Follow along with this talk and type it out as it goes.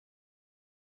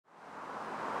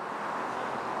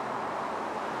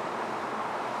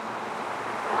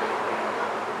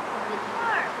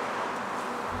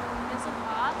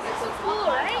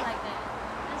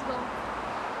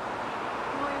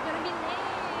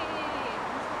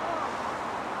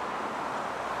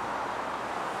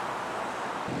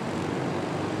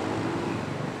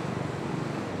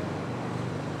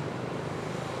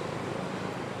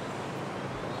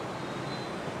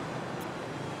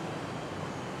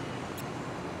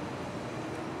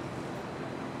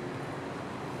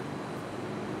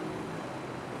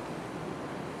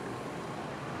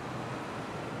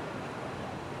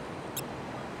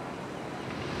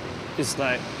It's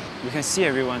like we can see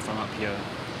everyone from up here,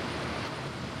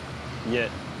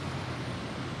 yet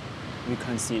we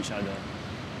can't see each other.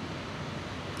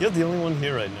 You're the only one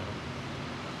here right now.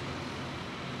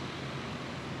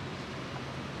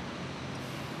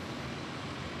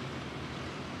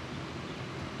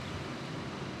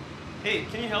 Hey,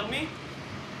 can you help me?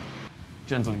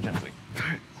 Gently, gently.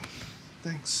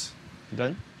 Thanks.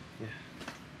 Done? Yeah.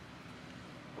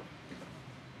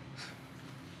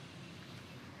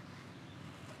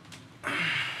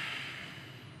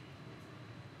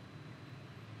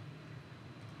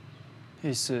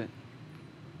 Hey, Sid.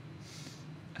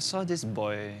 I saw this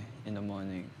boy in the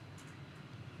morning.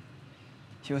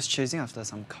 He was chasing after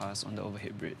some cars on the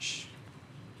overhead bridge.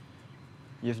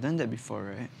 You've done that before,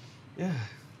 right? Yeah,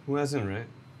 who hasn't, right?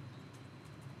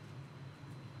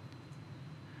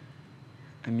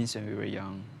 I miss when we were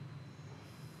young.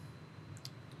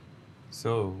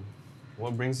 So,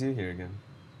 what brings you here again?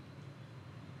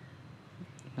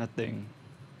 Nothing.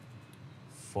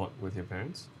 Fought with your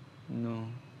parents? No.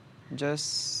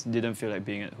 Just didn't feel like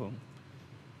being at home.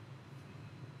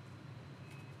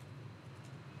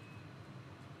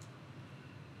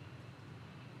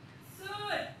 Soon!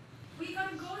 We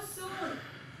can go soon!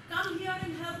 Come here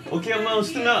and help me. Okay, Amma,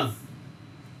 tenang.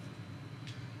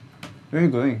 Where are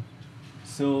you going?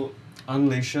 So,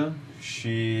 Leisha,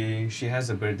 she has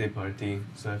a birthday party,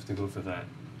 so I have to go for that.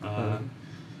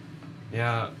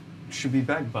 Yeah, should be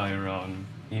back by around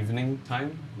evening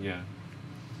time. Yeah.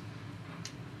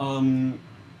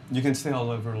 You can stay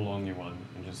however long you want,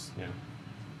 and just yeah.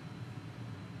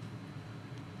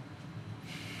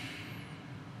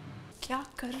 क्या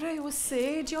कर रहे हो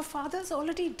Sage? Your father's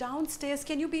already downstairs.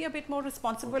 Can you be a bit more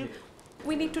responsible? Okay.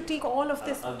 We need to take all of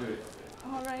this. I'll do it.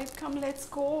 All right, come, let's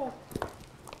go.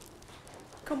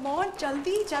 Come on,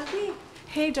 jaldi, jaldi.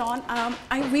 Hey Don,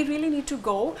 we really need to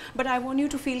go, but I want you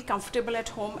to feel comfortable at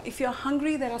home. If you're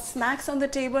hungry, there are snacks on the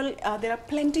table. There are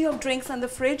plenty of drinks on the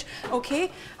fridge, okay?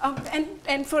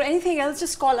 And for anything else,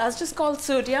 just call us. Just call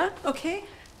Sud, yeah? Okay?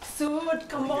 Sud,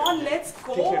 come on, let's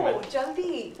go. Take care, man.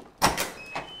 Jaldi.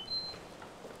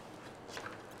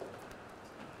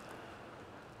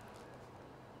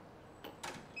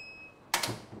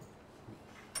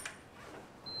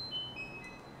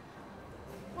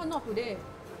 What not today?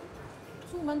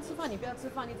 出门吃饭你不要吃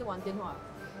饭，一直玩电话。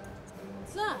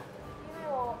是啊。因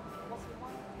为我喜欢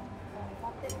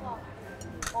玩电话，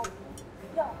我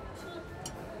不要吃。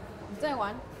你再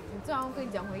玩，你最好跟你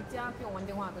讲回家不用玩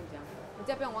电话，跟你讲，回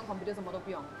家不用玩 computer， 什么都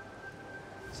不用。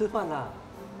吃饭啦，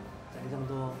讲这么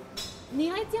多。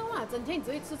你来教啊，整天你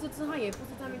只会吃，他也不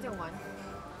是在那边这样玩。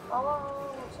好啊，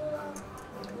我吃啊。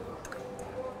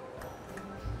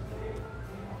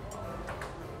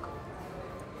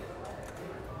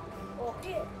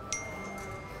OK。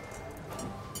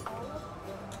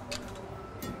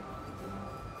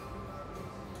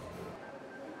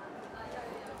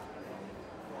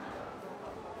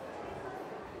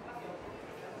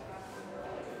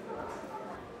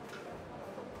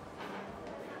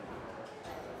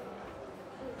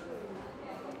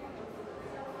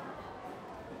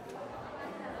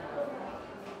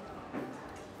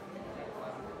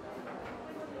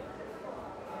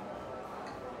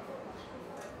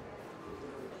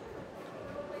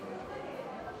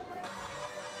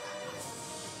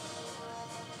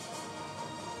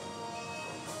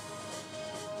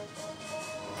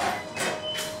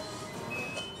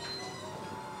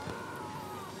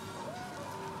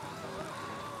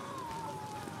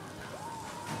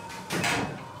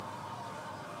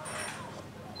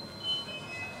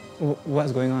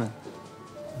What's going on?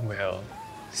 Well,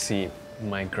 see,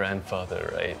 my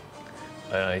grandfather, right?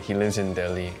 He lives in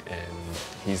Delhi and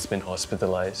he's been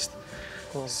hospitalized.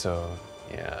 Oh. So,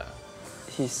 yeah.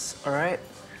 He's alright?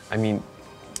 I mean,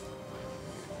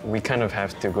 we kind of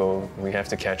have to go. We have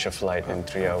to catch a flight in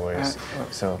 3 hours.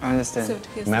 So, I understand. Sud,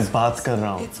 here's मैं this. बात कर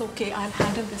रहा हूँ. It's okay, I'll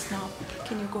handle this now.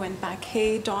 Can you go and back?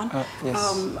 Hey, Don. Yes.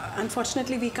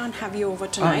 Unfortunately, we can't have you over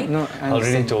tonight. No, I I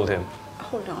already understand. told him.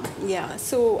 Hold on. Yeah.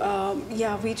 So,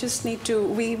 yeah, we just need to.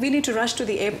 We need to rush to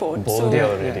the airport. Bold So, dia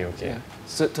already, okay. Yeah.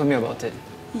 So tell me about it.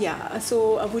 yeah.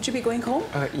 So, would you be going home?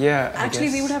 Yeah. Actually, I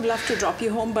guess. we would have loved to drop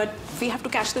you home, but we have to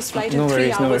catch this flight in No 3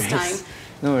 worries, no hours' worries. time.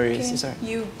 No worries. Can It's alright.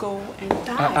 you go and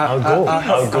die? I'll go.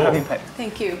 I'll go. I'll have him back.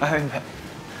 Thank you. I'll have him back.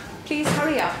 Please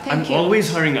hurry up. Thank I'm you. always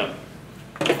hurrying up.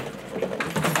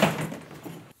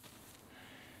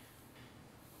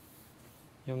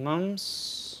 Your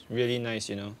mom's really nice,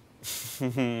 you know.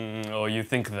 Oh, you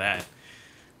think that?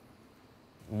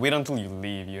 Wait until you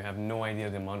leave. You have no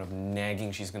idea the amount of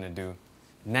nagging she's gonna do.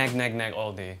 Nag, nag, nag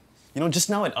all day. You know,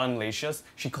 just now at Leisha's,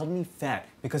 she called me fat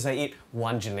because I ate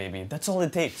one jalebi. That's all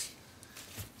it takes.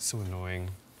 So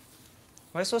annoying.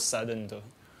 Why so sudden though,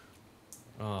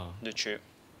 Oh. the trip?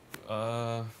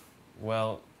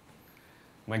 Well,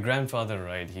 my grandfather,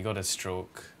 right, he got a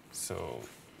stroke. So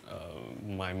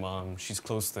my mom, she's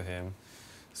close to him.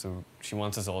 So she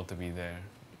wants us all to be there,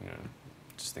 you know,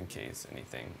 just in case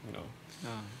anything, you know.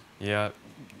 Ah. Yeah,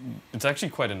 it's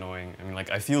actually quite annoying. I mean, like,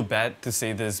 I feel bad to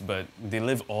say this, but they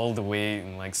live all the way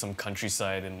in, like, some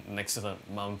countryside and next to the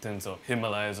mountains or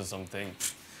Himalayas or something.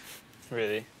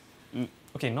 Really?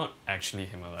 Okay, not actually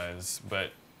Himalayas,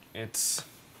 but it's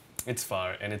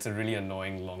far and it's a really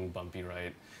annoying, long, bumpy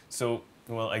ride. So,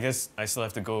 well, I guess I still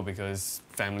have to go because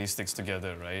family sticks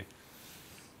together, right?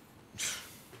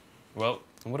 Well,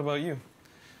 what about you?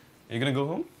 Are you gonna go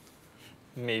home?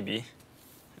 Maybe.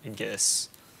 I guess.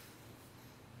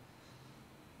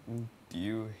 Do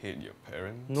you hate your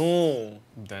parents? No.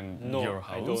 Then No, your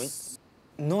I house?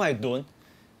 don't. No, I don't.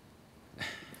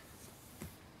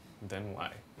 Then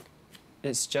why?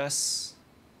 It's just...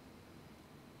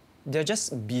 They're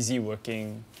just busy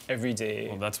working every day.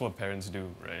 Well, that's what parents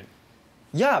do, right?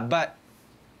 Yeah, but...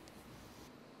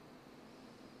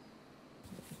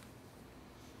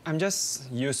 I'm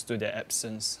just used to their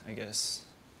absence, I guess.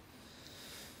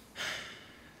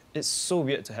 It's so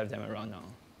weird to have them around now.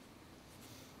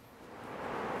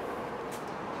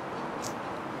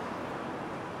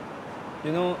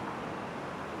 You know,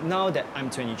 now that I'm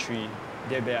 23,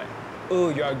 they'll be like, oh,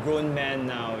 you're a grown man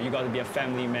now, you gotta be a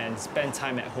family man, spend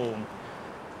time at home.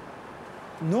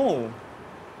 No,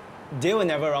 they were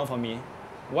never around for me.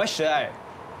 Why should I?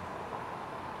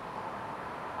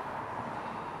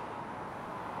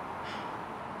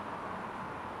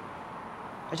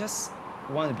 I just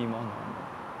want to be more normal.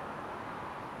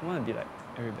 I want to be like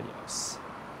everybody else.